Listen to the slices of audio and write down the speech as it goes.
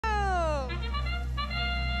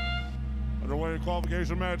Underway in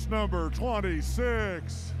qualification match number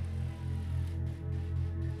 26.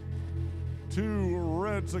 2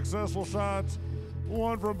 red successful shots,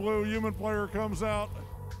 1 from blue. Human player comes out,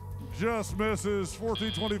 just misses.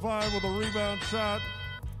 14-25 with a rebound shot.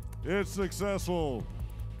 It's successful.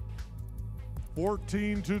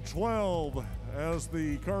 14-12 as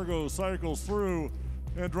the cargo cycles through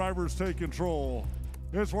and drivers take control.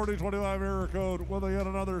 It's 14-25 error code with yet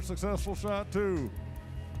another successful shot too.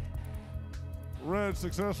 Red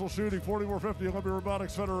successful shooting, 4450 Olympia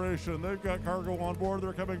Robotics Federation. They've got cargo on board.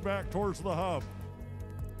 They're coming back towards the hub.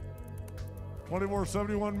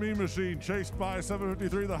 2471 Mean Machine chased by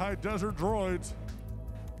 753 the High Desert Droids.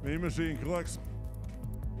 Mean Machine collects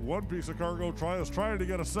 1 piece of cargo, trying to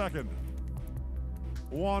get a second.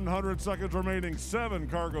 100 seconds remaining. 7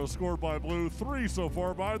 cargo scored by blue, 3 so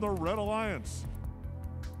far by the Red Alliance.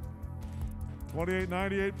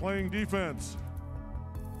 2898 playing defense.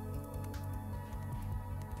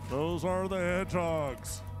 Those are the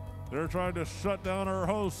Hedgehogs. They're trying to shut down our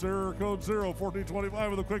hosts. Error code 0,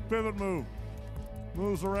 1425 with a quick pivot move.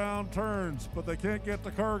 Moves around, turns, but they can't get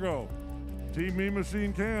the cargo. Team Mean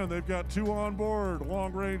Machine can. They've got 2 on board.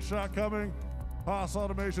 Long range shot coming. Haas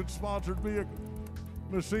Automation sponsored vehicle.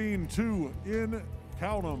 Machine 2 in,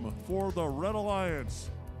 count 'em, for the Red Alliance.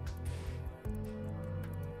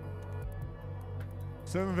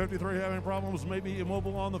 753 having problems, maybe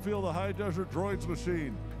immobile on the field. The High Desert Droids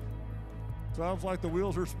machine. Sounds like the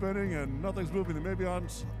wheels are spinning and nothing's moving. They may be on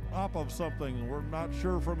top of something. We're not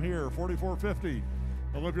sure from here. 4450.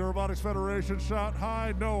 Olympia Robotics Federation shot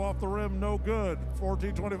high, no, off the rim, no good.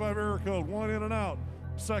 1425 error code, 1 in and out.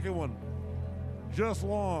 Second one, just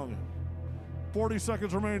long. 40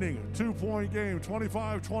 seconds remaining, 2-point game,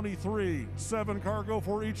 25-23. 7 cargo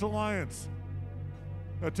for each alliance.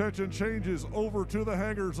 Attention changes over to the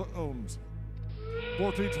hangar zones.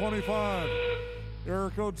 1425.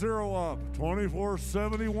 Error code 0 up,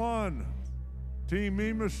 2471. Team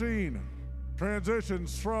Mean Machine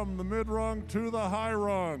transitions from the mid rung to the high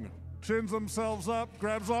rung. Chins themselves up,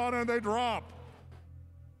 grabs on, and they drop.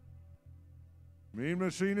 Mean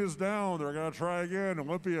Machine is down. They're going to try again.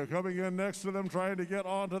 Olympia coming in next to them, trying to get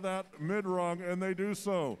onto that mid rung, and they do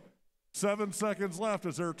so. 7 seconds left.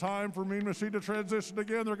 Is there time for Mean Machine to transition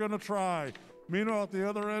again? They're going to try. Meanwhile, at the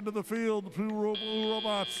other end of the field, the 2 blue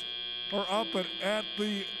robots are up and at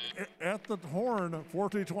the horn.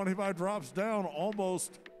 1425 drops down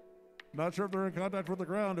almost. Not sure if they're in contact with the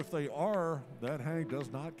ground. If they are, that hang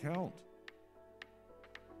does not count.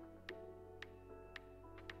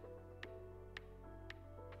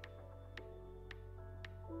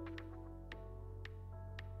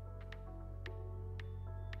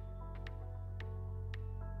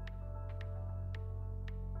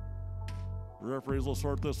 Referees will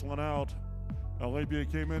sort this one out. Olympia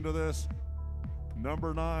came into this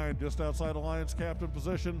number 9, just outside Alliance captain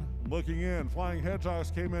position, looking in. Flying Hedgehogs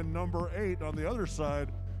came in number 8 on the other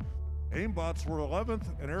side. Aimbots were 11th,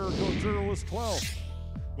 and error code 0 was 12th.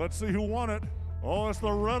 Let's see who won it. Oh, it's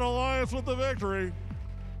the Red Alliance with the victory.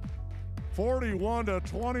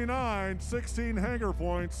 41-29, 16 hanger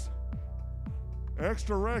points.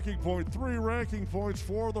 Extra ranking point, 3 ranking points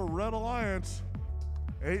for the Red Alliance.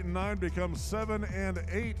 8 and 9 becomes 7 and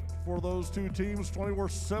 8 for those 2 teams.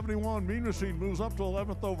 24-71. Mean Machine moves up to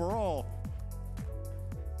 11th overall.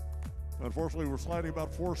 Unfortunately, we're sliding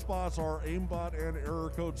about 4 spots. Our aimbot and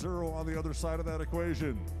error code 0 on the other side of that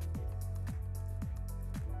equation.